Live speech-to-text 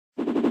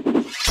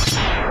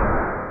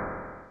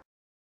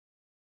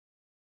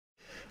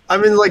I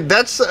mean, like,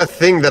 that's a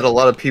thing that a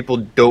lot of people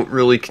don't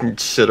really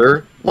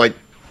consider. Like,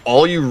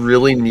 all you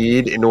really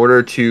need in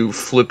order to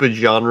flip a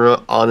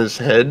genre on its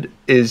head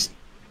is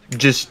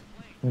just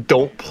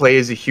don't play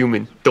as a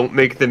human. Don't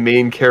make the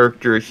main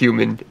character a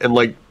human, and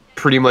like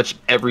pretty much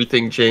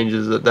everything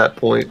changes at that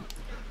point. Yeah,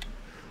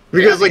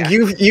 Because like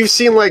you've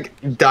seen like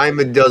dime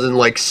a dozen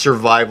like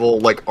survival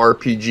like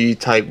RPG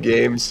type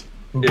games.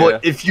 Yeah.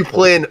 But if you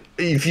play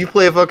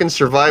a fucking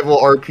survival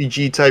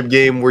RPG type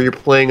game where you're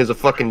playing as a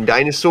fucking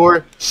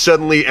dinosaur,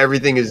 suddenly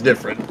everything is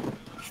different.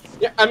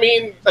 Yeah, I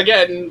mean,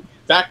 again,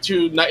 back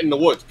to Night in the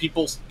Woods.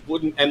 People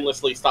wouldn't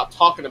endlessly stop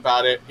talking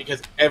about it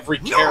because every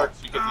character,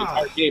 because the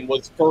entire game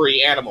was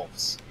furry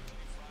animals.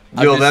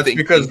 Yo, that's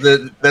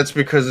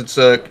because it's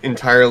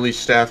entirely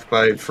staffed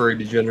by furry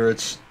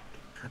degenerates.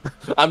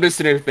 I'm just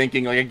sitting here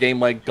thinking, like a game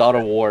like God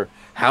of War.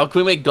 How can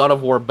we make God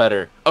of War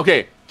better?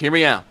 Okay, hear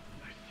me out.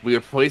 We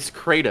replace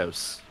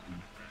Kratos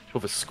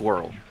with a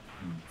squirrel.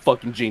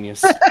 Fucking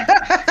genius.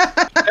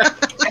 I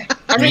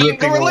mean,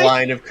 ripping a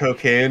line of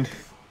cocaine.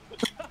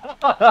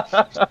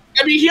 I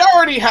mean, he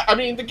already. I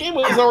mean, the game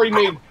was already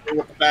made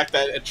with the fact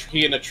that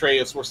he and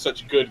Atreus were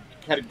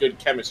had a good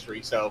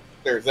chemistry. So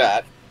there's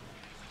that.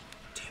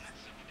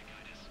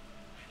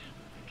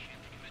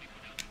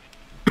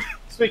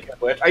 Speaking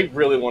of which, I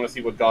really want to see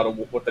what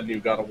the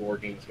new God of War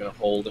game is going to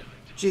hold.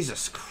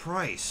 Jesus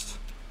Christ!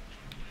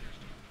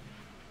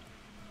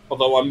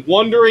 Although I'm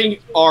wondering,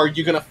 are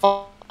you going to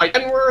fight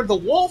Enwer the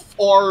wolf,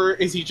 or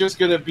is he just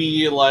going to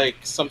be like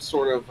some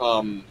sort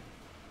of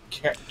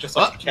just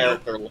like a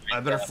character? Nope. I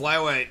better fly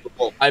away.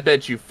 I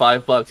bet you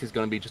 $5 he's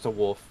gonna be just a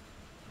wolf.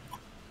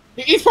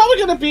 He's probably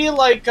going to be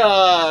like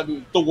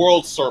the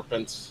World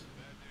Serpent,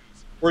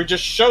 where he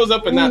just shows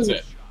up and that's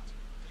it.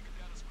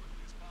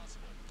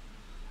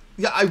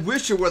 Yeah, I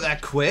wish it were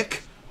that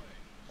quick.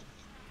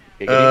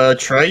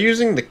 Try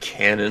using the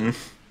cannon.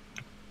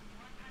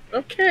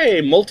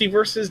 Okay,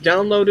 Multiverse is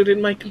downloaded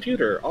in my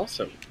computer.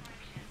 Awesome.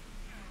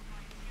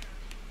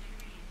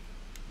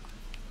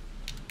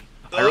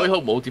 I really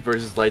hope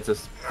Multiverse lights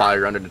us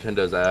fire under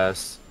Nintendo's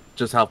ass.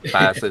 Just how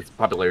fast its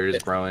popularity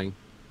is growing.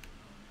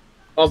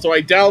 Also,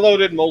 I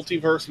downloaded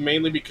Multiverse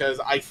mainly because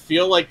I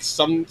feel like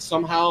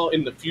somehow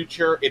in the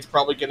future it's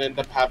probably going to end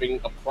up having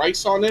a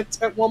price on it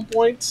at one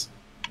point.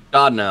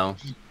 God no,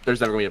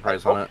 there's never gonna be a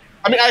price on it.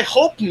 I mean, I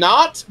hope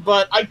not,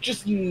 but I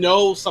just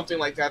know something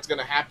like that's going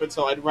to happen,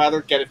 so I'd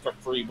rather get it for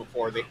free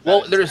before they.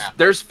 Well,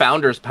 there's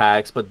founders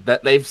packs, but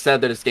they've said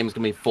that this game is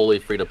gonna be fully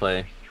free to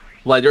play.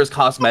 Like there's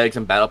cosmetics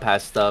and battle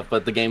pass stuff,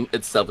 but the game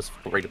itself is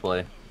free to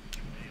play.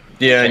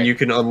 Yeah, and you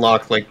can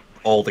unlock like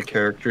all the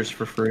characters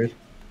for free.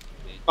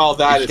 Oh,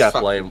 that you is gotta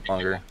play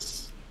longer.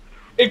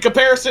 In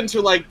comparison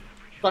to like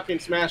fucking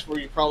Smash, where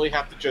you probably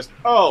have to just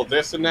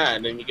this and that,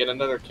 and then you get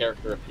another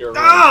character appear.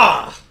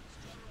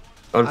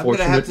 I'm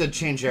gonna have to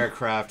change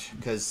aircraft,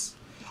 because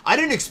I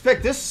didn't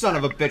expect this son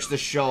of a bitch to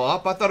show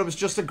up. I thought it was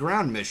just a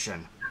ground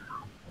mission.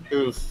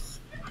 Oof.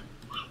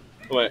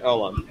 Wait,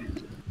 hold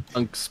on.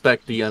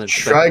 Expect the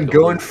unexpected. Try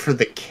going for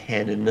the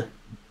cannon.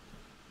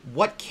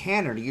 What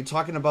cannon? Are you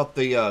talking about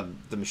the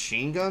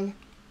machine gun?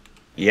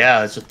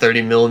 Yeah, it's a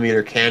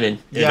 30mm cannon.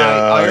 Yeah,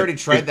 I already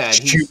tried that.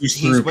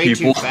 He's way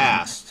too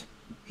fast.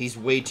 He's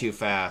way too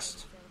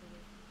fast.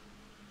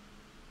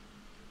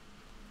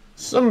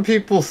 Some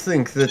people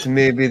think that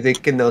maybe they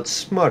can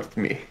outsmart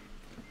me.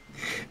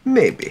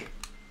 Maybe.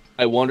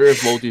 I wonder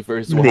if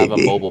Multiverse will have a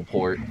mobile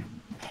port.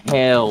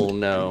 Hell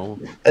no.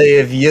 I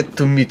have yet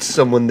to meet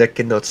someone that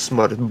can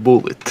outsmart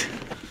Bullet.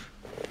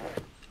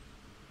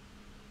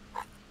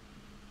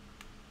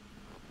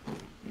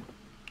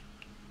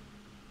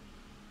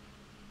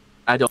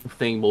 I don't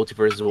think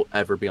Multiverse will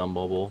ever be on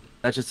mobile.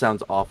 That just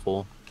sounds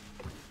awful.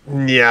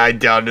 Yeah, I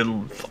doubt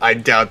it'll. I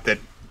doubt that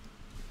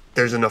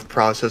there's enough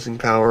processing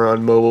power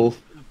on mobile.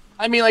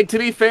 I mean, like, to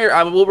be fair,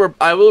 I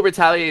will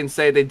retaliate and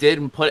say they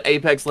did put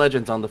Apex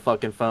Legends on the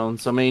fucking phone.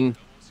 So I mean,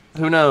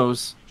 who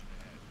knows?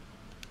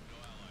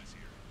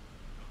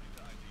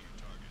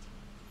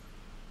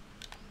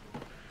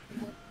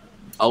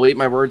 I'll eat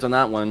my words on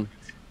that one.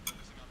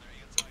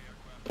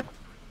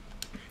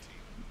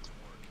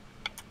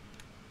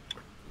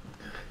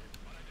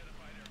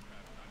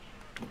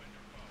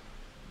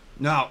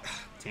 No,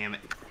 damn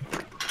it.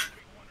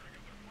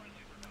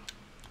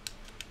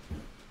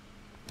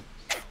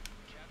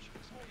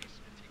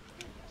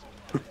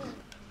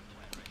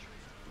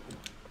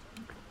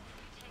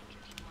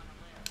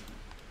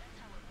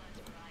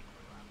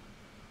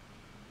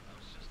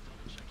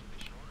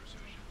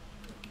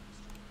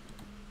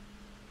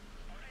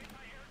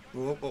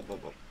 Whoa, whoa, whoa,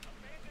 whoa.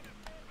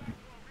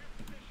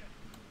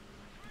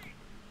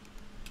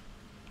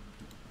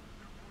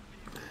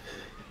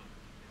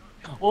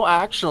 Well,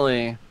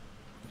 actually,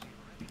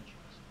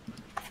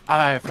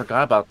 I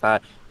forgot about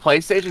that.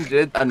 PlayStation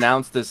did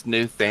announce this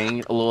new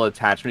thing, a little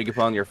attachment you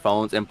can put on your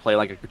phones and play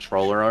like a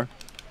controller, or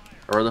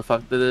whatever the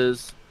fuck that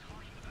is.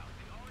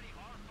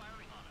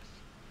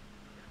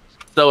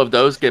 So if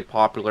those get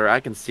popular, I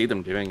can see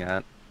them doing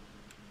that.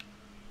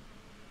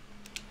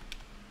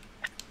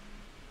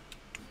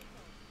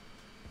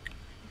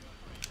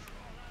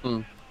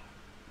 Hmm.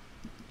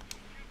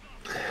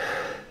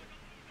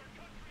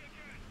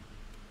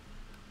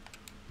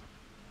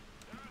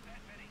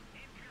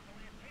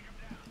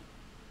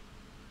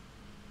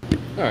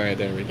 All right,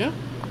 there we go.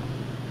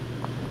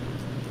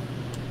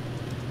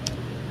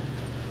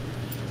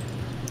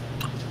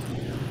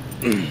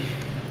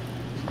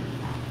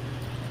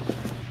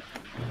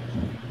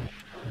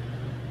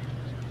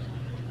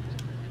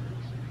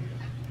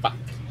 Fuck.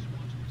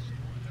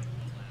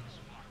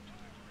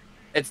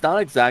 It's not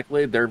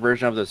exactly their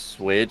version of the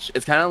Switch.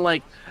 It's kind of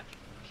like,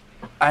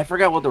 I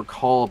forgot what they're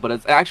called, but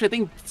it's actually, I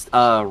think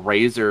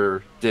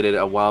Razer did it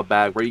a while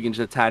back, where you can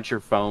just attach your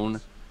phone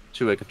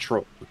to a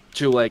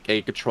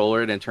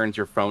controller, and it turns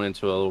your phone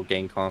into a little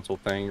game console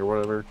thing or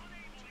whatever.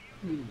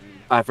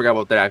 I forgot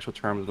what the actual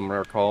terms of them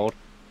are called.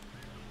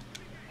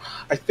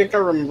 I think I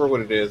remember what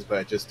it is, but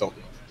I just don't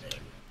know the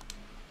name.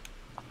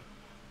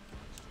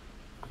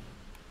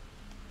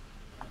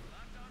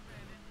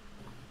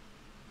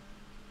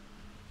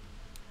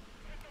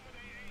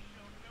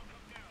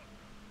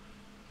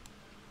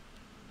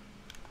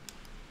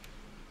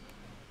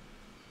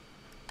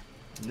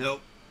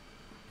 Nope.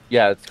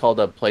 Yeah, it's called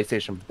a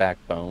PlayStation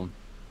Backbone.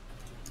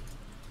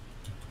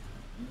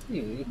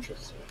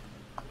 Interesting.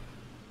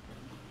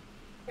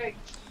 Hey,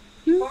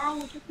 Carl,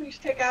 would you please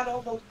take out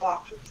all those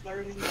boxes?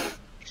 They're in there.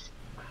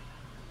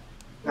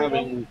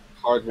 Having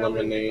hard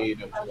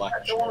lemonade and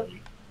black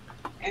cherry.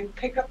 And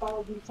pick up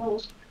all these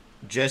little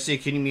Jesse,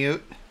 can you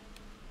mute?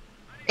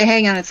 Hey,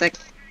 hang on a sec.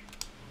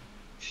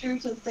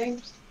 shoes and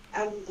things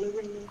out of the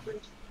living room, please.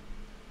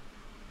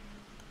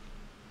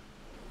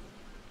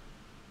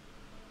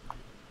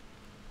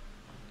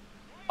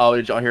 Oh,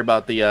 did y'all hear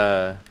about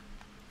the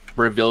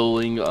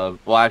revealing of?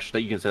 Well,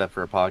 actually, you can say that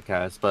for a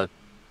podcast, but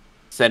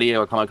San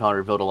Diego Comic-Con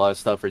revealed a lot of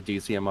stuff for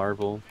DC and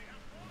Marvel.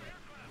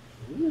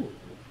 Ooh.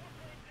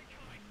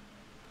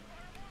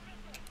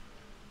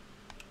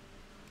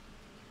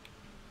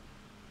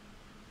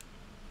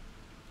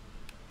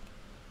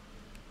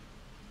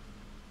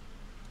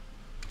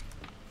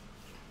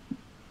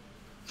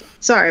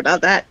 Sorry about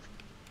that.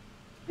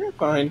 You're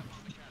fine.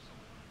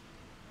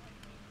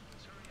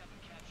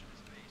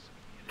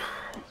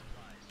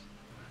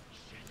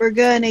 We're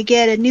gonna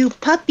get a new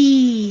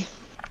puppy.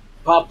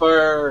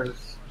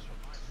 Poppers.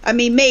 I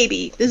mean,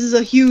 maybe. This is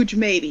a huge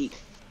maybe.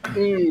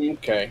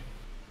 Okay.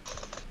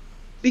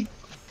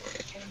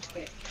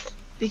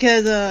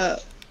 Because,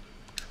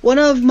 one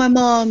of my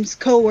mom's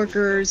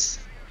coworkers,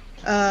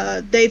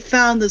 they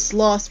found this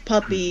lost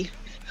puppy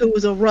who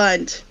was a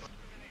runt.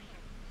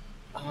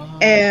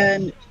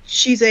 And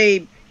she's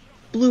a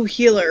blue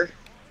healer.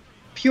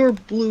 Pure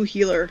blue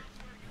healer.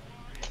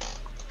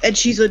 And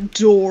she's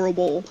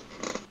adorable.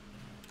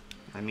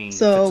 I mean,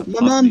 So, if it's a my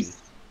puppy. mom's...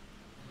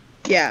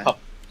 Yeah. Pup,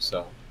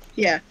 so.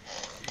 Yeah.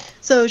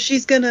 So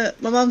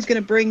my mom's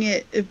gonna bring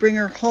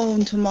her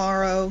home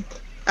tomorrow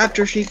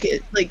after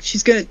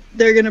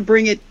they're gonna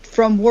bring it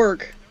from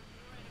work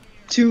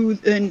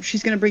and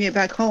she's gonna bring it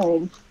back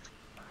home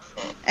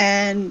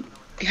and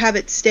have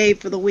it stay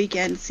for the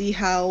weekend, see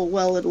how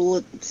well it'll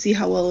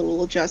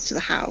adjust to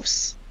the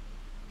house.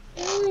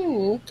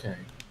 Okay.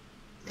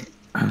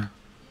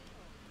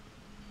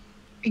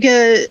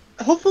 Because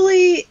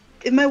hopefully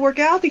it might work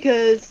out,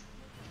 because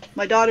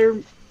my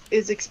daughter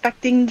is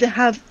expecting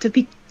to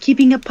be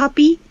keeping a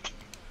puppy,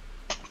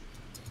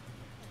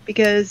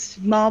 because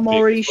mom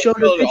already showed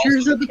her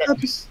pictures of the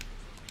puppy.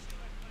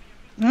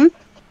 Hmm?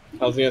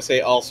 I was gonna say,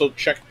 also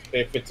check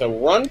if it's a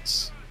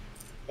runt,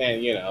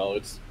 and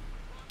it's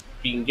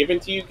being given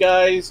to you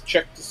guys.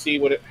 Check to see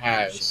what it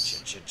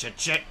has.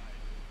 Shit.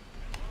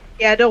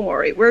 Yeah, don't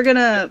worry.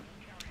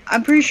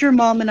 I'm pretty sure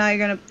mom and I are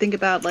gonna think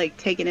about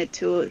taking it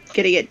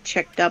getting it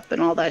checked up and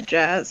all that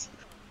jazz.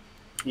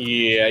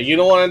 Yeah, you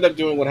don't want to end up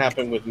doing what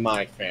happened with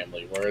my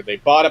family, where they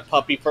bought a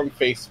puppy from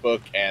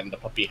Facebook and the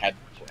puppy had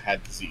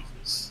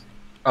diseases.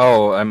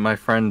 Oh, and my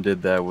friend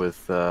did that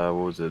with what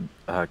was it,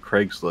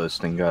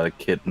 Craigslist, and got a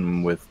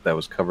kitten that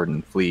was covered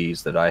in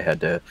fleas that I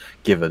had to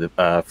give it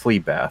a flea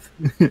bath.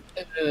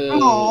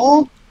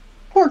 Oh,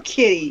 poor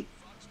kitty.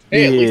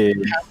 Hey, at least Yeah.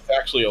 the cat's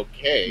actually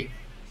okay.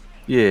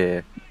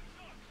 Yeah.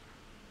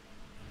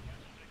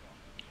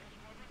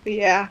 But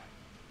yeah.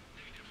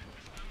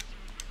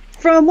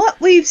 From what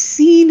we've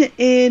seen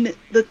in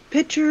the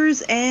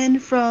pictures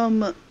and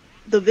from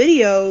the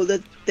video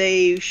that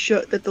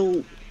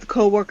the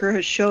coworker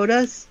has showed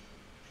us,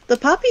 the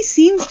puppy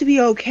seems to be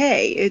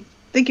okay. I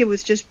think it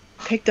was just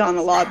picked on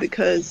a lot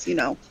because,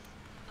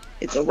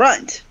 it's a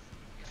runt.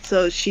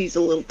 So she's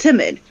a little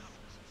timid.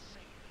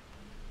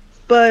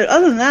 But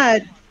other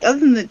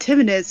than the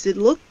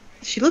timidness,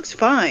 she looks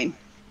fine.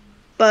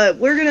 But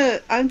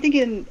I'm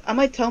thinking I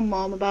might tell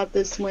mom about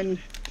this one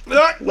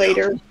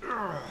later.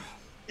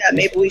 Yeah,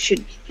 maybe we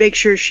should make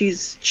sure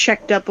she's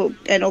checked up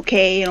and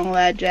okay and all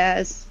that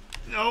jazz.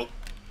 Nope.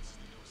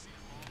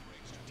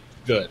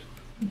 Good.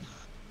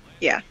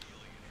 Yeah.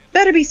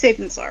 Better be safe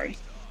than sorry.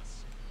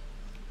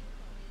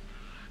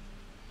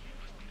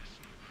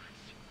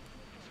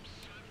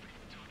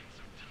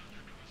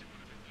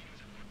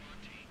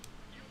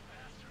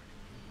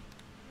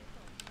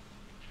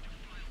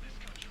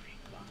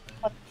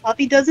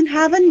 Puppy doesn't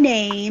have a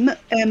name,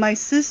 and my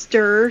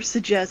sister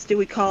suggested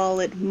we call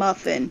it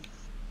Muffin.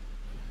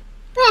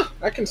 Huh,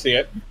 I can see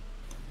it.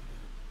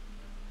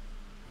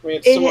 I mean,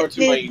 it's similar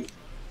to my...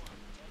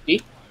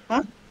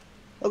 Huh?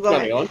 Oh, go Go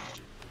ahead. on.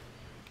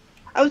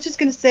 I was just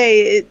gonna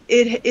say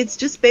it's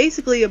just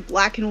basically a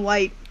black and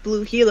white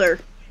blue healer.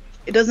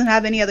 It doesn't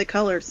have any other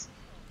colors.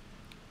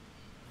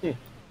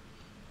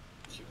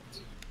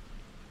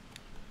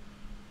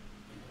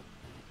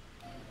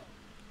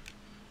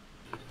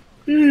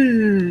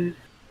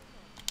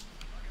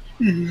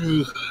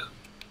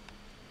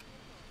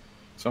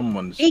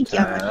 Someone's Hey,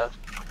 tired.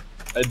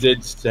 I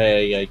did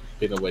say I've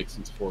been awake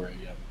since 4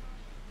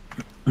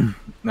 a.m.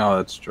 No,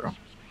 that's true.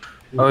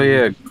 Oh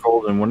yeah,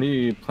 Golden, when are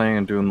you planning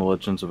on doing the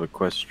Legends of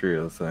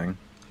Equestria thing?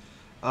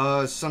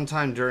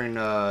 Sometime during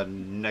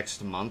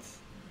next month.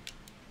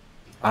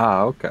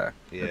 Ah, okay.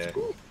 Yeah.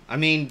 I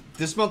mean,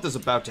 this month is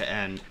about to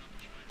end.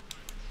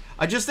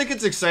 I just think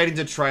it's exciting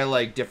to try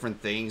like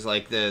different things.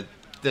 Like the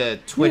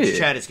Twitch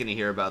chat is gonna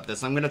hear about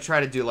this. I'm gonna try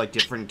to do like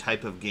different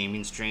type of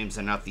gaming streams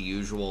and not the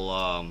usual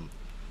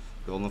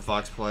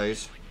GoldenFox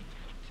plays.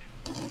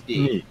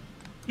 Neat.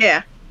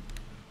 Yeah.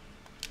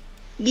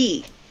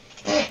 Yee.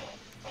 I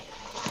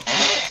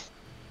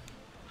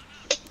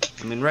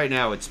mean, right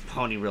now it's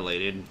pony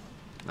related.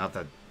 Not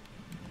that,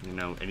 you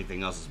know,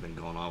 anything else has been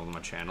going on with my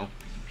channel.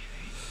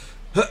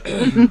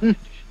 And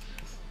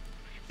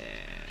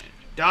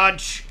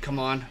dodge! Come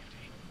on.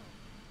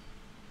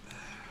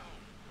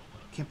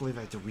 Can't believe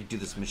I have to redo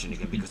this mission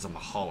again because I'm a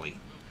Holly.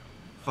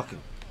 Fucking...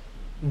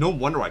 No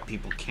wonder why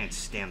people can't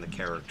stand the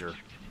character.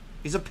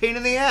 He's a pain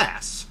in the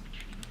ass.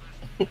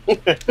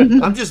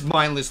 I'm just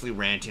mindlessly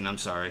ranting, I'm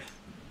sorry.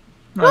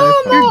 No,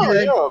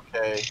 you're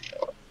okay.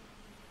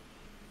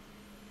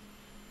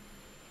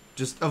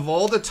 Just of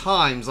all the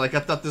times, like I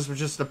thought this was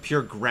just a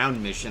pure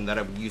ground mission that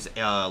I would use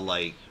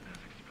like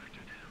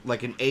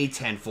an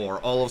A10 for.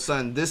 All of a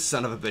sudden, this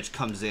son of a bitch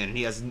comes in and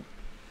he has,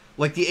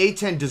 like, the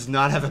A10 does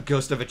not have a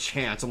ghost of a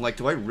chance. I'm like,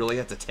 do I really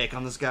have to take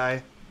on this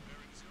guy?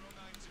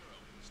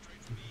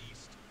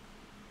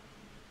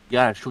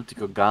 Yeah, shoot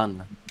your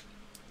gun.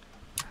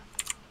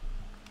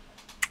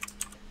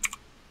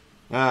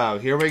 Oh,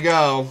 here we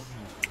go.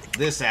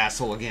 This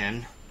asshole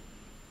again.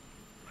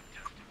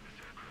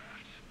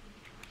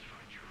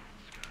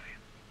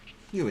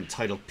 You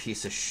entitled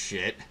piece of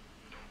shit.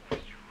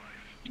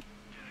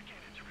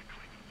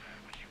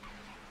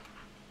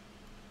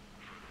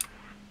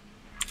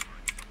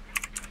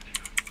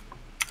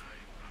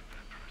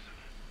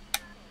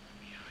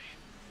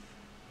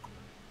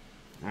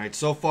 Alright,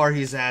 so far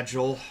he's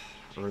agile.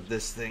 Or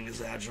this thing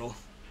is agile.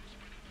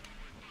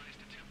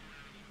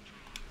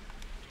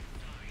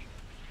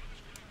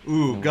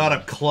 Ooh, got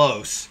up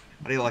close.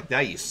 How do you like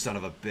that, you son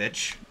of a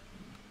bitch?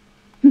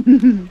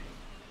 I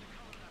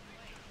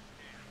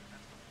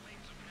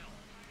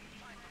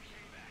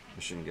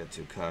shouldn't get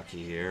too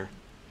cocky here.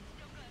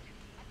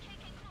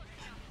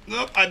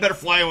 Nope, I better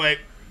fly away.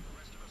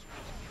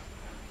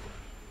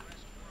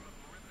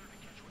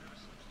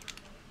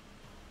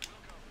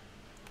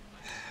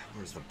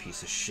 Where's the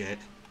piece of shit?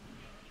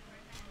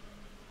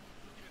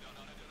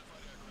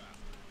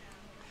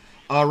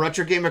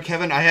 Retro Gamer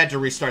Kevin, I had to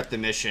restart the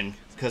mission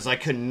because I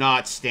could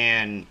not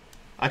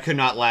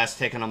last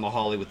taking on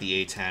Mahali with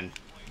the A10.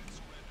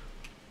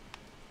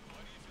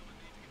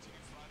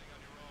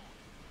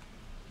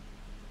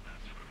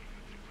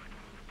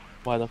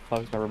 Why the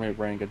fuck is my roommate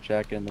wearing a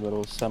jacket in the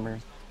middle of summer?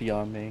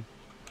 Beyond me.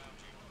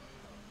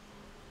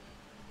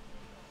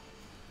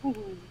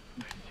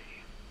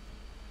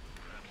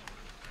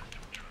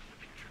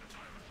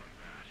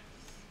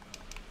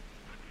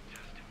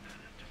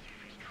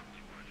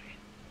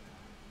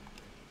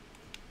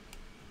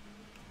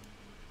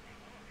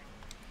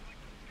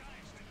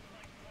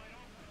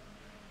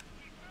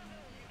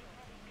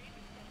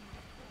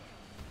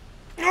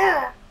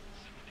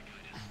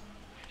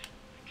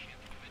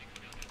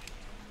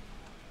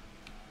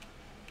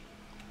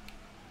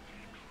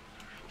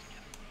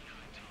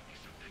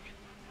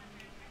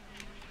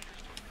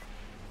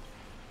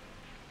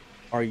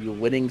 Are you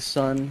winning,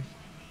 son?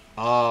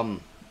 No,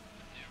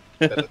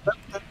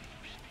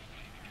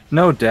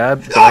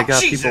 Dad, but I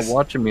got Jesus. people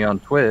watching me on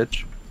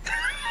Twitch.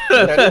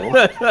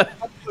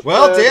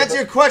 Well, to answer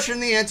your question,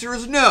 the answer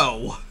is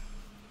no.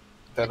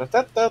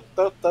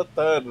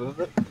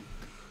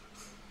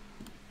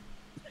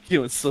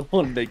 You and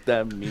someone make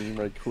that meme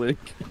right quick.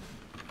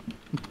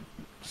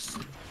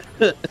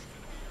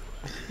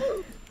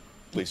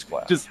 Please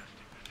clap. Just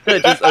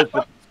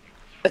open.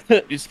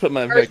 Just put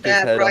my Heard Vector's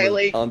that, head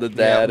Riley. on the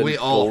dad. Yeah, we and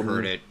all Golden.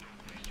 heard it.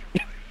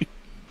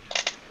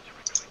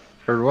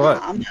 Heard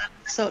what? I'm not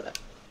soda.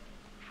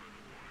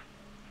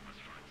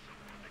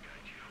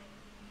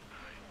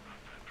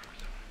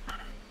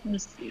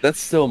 Let's see.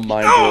 That's still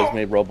mind blows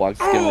made Roblox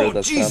get rid of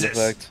that Jesus. sound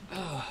effect.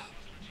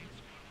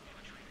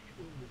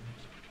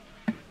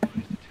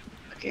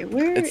 Okay,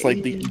 where It's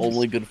like the is-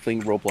 only good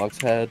thing Roblox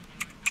had.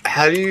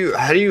 how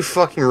do you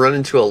fucking run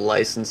into a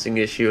licensing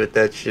issue with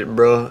that shit,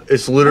 bro?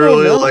 It's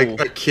literally know. like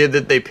a kid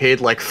that they paid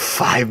like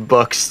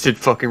 $5 to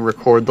fucking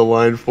record the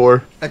line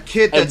for. A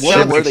kid that And what- That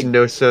sounds where makes they-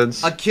 no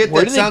sense. a kid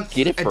Where that did sounds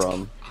they get it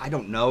from? I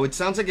don't know. It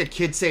sounds like a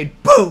kid saying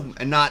boom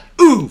and not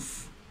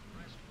oof.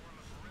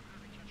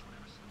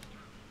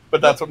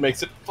 But that's what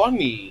makes it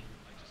funny.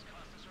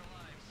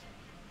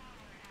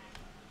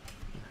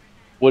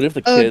 What if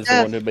the Oh, kid's the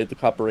Def. one who made the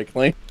copyright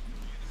claim?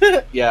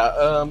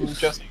 Yeah,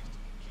 Jesse.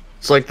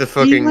 It's like the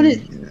Do you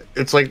fucking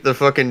it's like the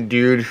fucking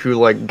dude who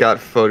like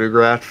got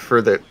photographed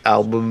for the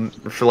album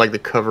for like the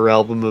cover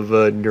album of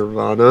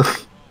Nirvana.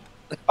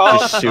 Oh,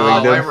 Just suing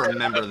Oh, them. I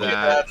remember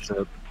that.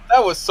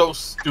 That was so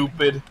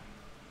stupid.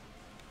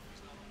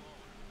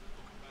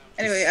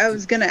 Anyway, I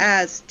was gonna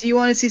ask, do you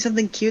want to see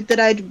something cute that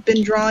I've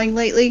been drawing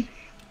lately?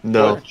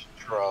 No. What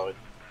drawing?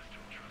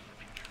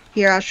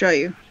 Here, I'll show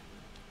you.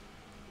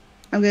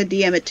 I'm gonna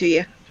DM it to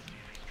you.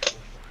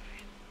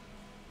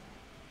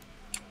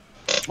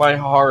 My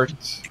heart.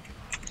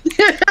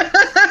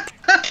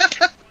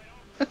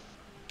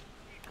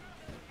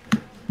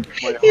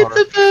 My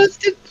heart.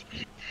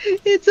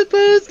 It's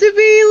supposed to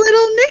be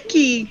little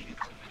Nikki.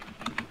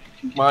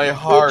 My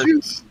heart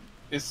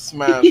is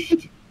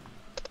smashed.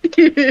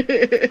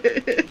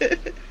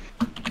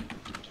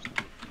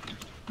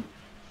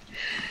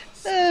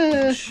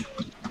 Uh,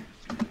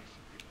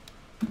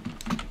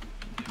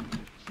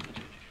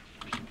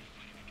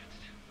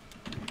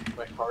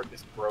 My heart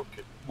is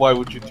broken. Why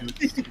would you do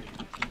this to me?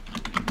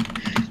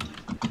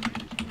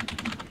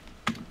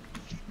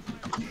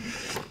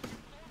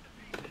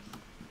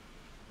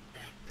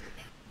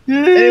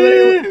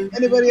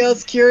 anybody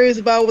else curious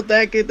about what the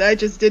heck I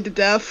just did to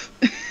Def?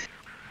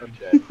 I'm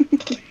dead.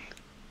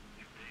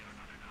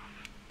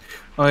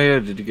 Oh yeah,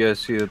 did you guys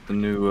see that the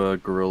new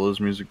Gorillaz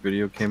music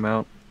video came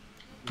out?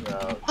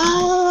 No.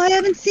 Oh, I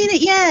haven't seen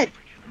it yet.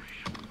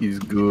 He's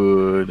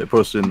good. I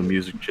posted in the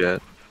music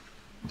chat.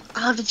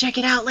 I'll have to check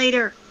it out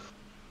later.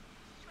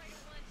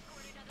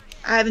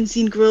 I haven't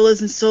seen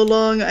Gorillas in so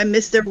long. I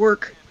miss their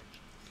work.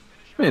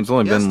 I mean, it's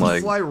only He has been to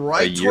like fly a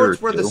right year or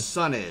towards where the two.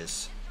 sun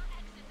is.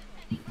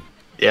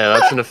 Yeah,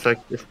 that's an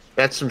effective.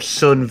 That's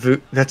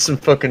some That's some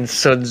fucking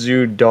Sun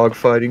Tzu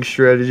dogfighting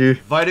strategy.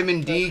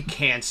 Vitamin D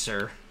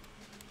cancer.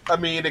 I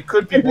mean, it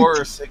could be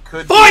worse. It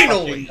could.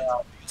 Finally! Be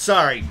fucking,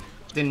 Sorry,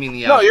 didn't mean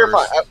the no, outburst. you're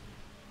fine.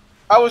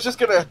 I was just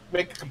gonna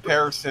make a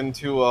comparison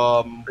to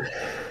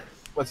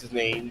what's his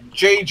name,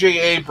 J.J.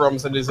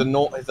 Abrams and his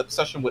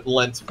obsession with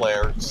lens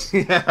flares.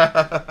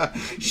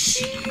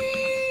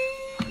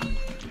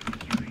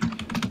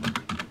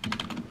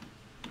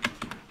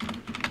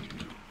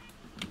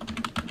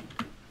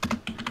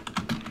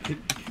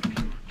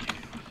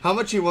 How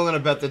much are you willing to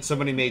bet that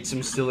somebody made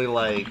some silly,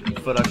 like,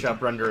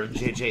 Photoshop render of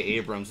J.J.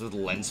 Abrams with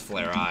lens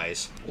flare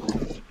eyes?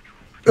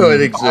 Oh,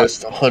 it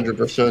exists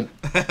 100%.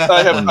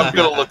 I'm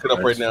gonna look it up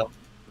right now.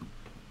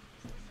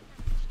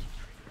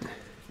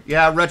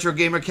 Yeah, Retro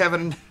Gamer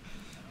Kevin,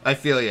 I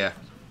feel ya.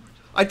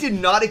 I did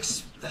not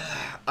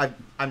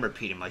I'm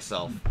repeating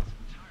myself.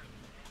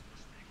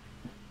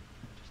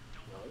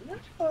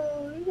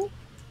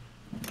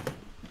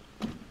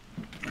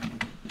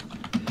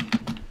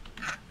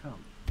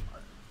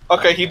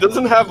 Okay, he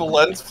doesn't have a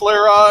lens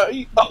flare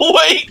eye. Oh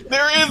wait,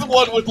 there is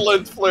one with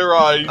lens flare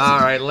eyes.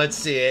 Alright, let's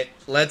see it.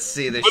 Let's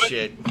see this But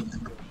shit.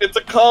 It's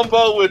a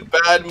combo with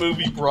Bad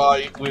Movie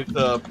Brian, with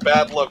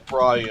Bad Luck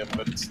Brian,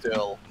 but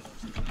still.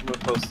 I'm gonna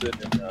post it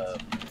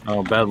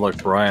Oh, bad luck,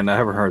 Brian. I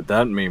haven't heard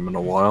that meme in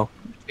a while.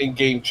 in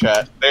game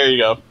chat. There you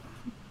go.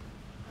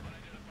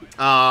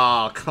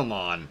 Oh, come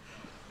on.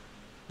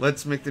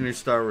 Let's make the new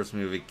Star Wars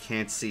movie.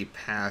 Can't see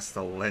past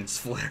the lens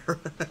flare.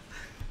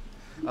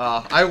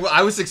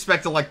 I was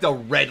expecting, like, the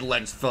red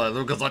lens flare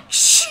that goes like,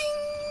 shing!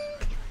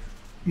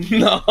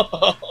 No,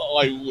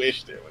 I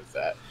wish there was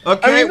that.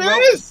 Okay, I mean,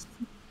 there is.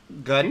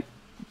 Good.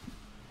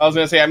 I was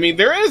gonna say, I mean,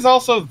 there is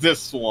also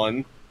this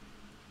one,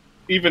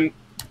 even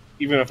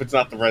if it's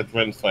not the red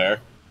lens flare.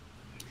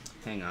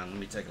 Hang on, let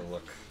me take a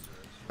look.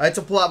 I had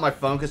to pull out my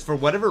phone because for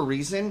whatever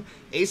reason,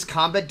 Ace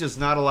Combat does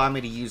not allow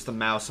me to use the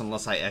mouse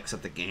unless I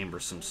exit the game or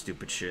some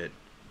stupid shit.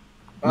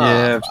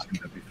 Yeah, I've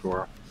seen that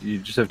before. You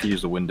just have to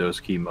use the Windows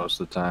key most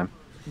of the time.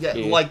 Yeah,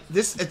 like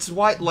this. It's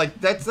why, like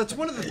that's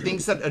one of the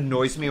things that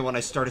annoys me when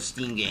I start a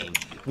Steam game.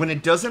 When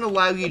it doesn't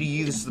allow you to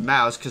use the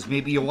mouse because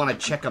maybe you want to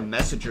check a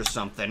message or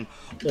something,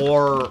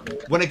 or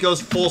when it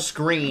goes full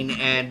screen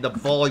and the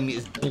volume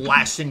is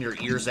blasting your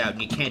ears out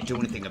and you can't do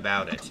anything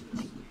about it.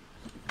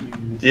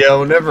 Yeah,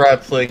 whenever I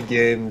play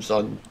games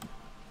on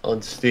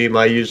Steam,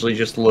 I usually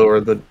just lower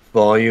the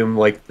volume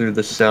like through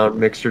the sound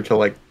mixer to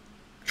like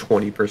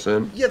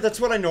 20%. Yeah, that's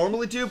what I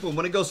normally do, but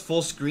when it goes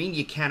full screen,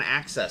 you can't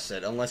access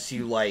it unless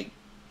you like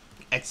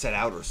exit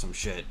out or some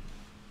shit.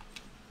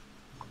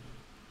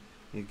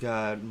 You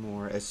got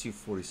more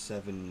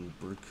SU-47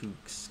 Burkuk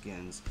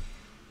skins.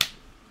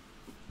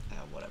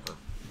 Whatever.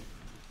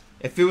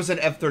 If it was an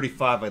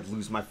F-35, I'd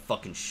lose my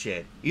fucking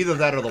shit. Either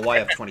that or the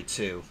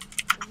YF-22.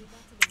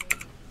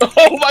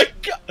 Oh my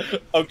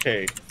god!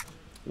 Okay.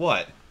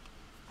 What?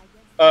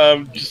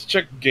 Just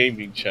check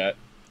gaming chat.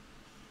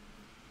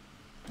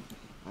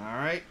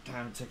 Alright,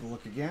 time to take a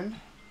look again.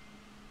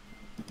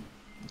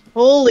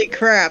 Holy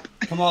crap.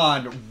 Come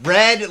on,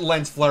 red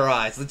lens flare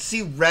eyes. Let's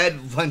see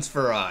red lens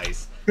flare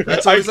eyes.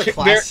 That's always a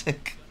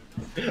classic.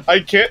 I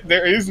can't.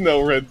 There is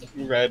no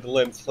red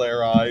lens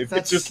flare eyes.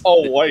 It's just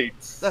all white.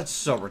 That's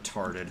so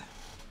retarded.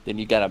 Then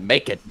you gotta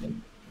make it.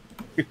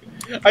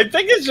 I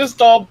think it's just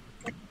all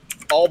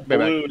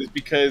blue, is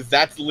because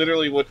that's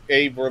literally what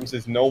Abrams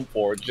is known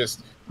for.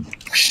 Just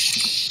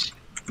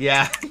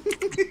yeah,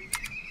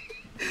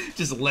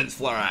 just lens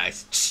flare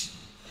eyes.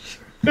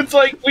 It's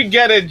like, we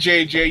get it,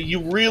 JJ. You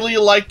really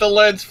like the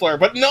lens flare,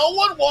 but no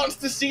one wants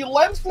to see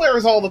lens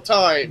flares all the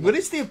time. What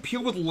is the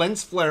appeal with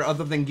lens flare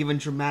other than giving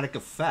dramatic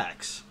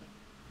effects?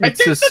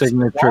 It's a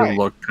signature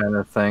look kind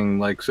of thing.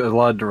 Like, a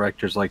lot of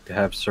directors like to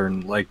have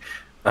certain, like,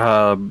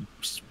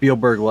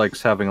 Spielberg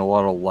likes having a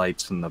lot of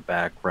lights in the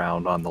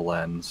background on the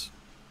lens.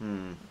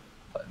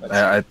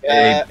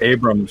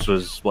 Abrams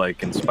was,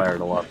 like,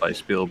 inspired a lot by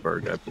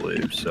Spielberg, I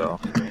believe, so...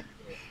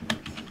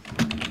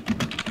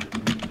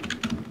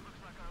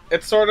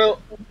 It's sort of,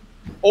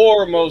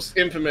 or most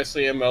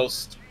infamously and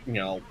most,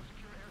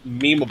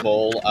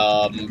 memeable,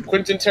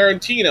 Quentin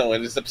Tarantino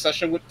and his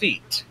obsession with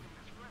feet.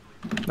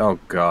 Oh,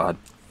 God.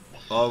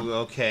 Oh,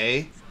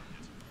 okay.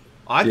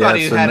 I thought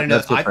he had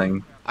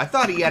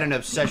an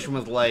obsession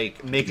with,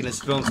 like, making his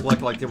films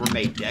look like they were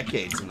made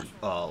decades in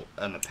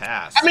the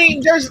past. I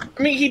mean,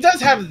 he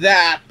does have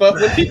that, but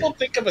when people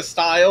think of a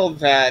style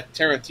that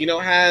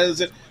Tarantino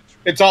has,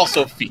 it's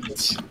also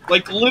feet.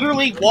 Like,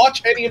 literally,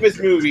 watch any of his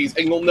movies,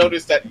 and you'll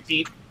notice that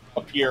feet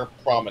appear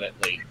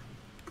prominently.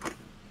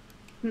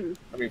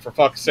 I mean, for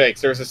fuck's sakes,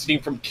 there's a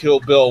scene from Kill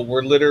Bill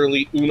where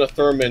literally Uma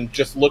Thurman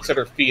just looks at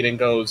her feet and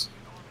goes,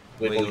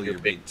 "Wiggle your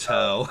big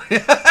toe."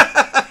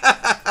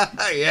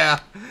 Yeah.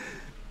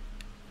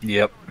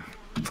 Yep.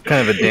 It's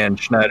kind of a Dan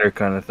Schneider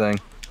kind of thing.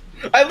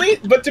 At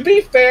least, but to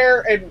be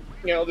fair, and,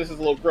 this is a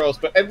little gross,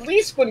 but at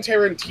least when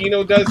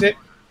Tarantino does it,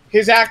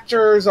 his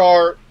actors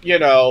are,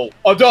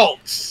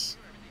 adults.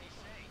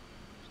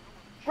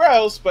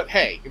 Gross, but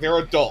hey, they're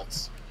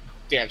adults.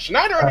 Dan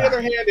Schneider, on the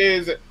other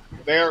hand,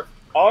 they're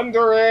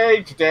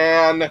underage,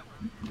 Dan.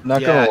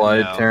 Not gonna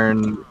lie,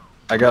 Taran,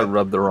 I got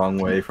rubbed the wrong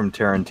way from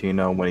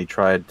Tarantino when he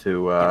tried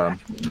to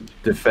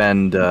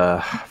defend,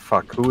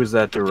 who was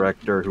that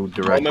director who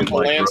directed...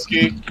 Roman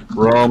Polanski.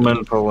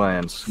 Roman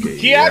Polanski.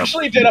 He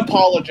actually did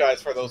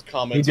apologize for those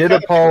comments. He did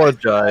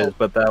apologize,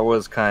 but that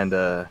was kind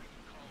of...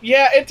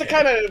 Yeah, it's a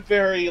kind of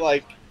very,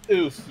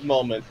 oof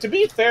moment. To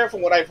be fair,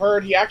 from what I've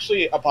heard, he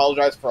actually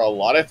apologized for a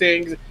lot of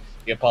things.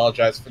 He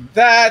apologized for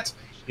that.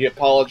 He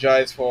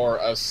apologized for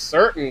a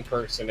certain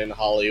person in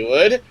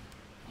Hollywood.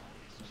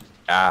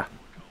 Yeah,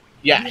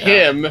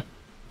 him.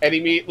 And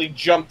immediately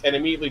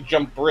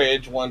jumped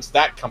bridge once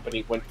that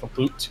company went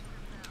kaput.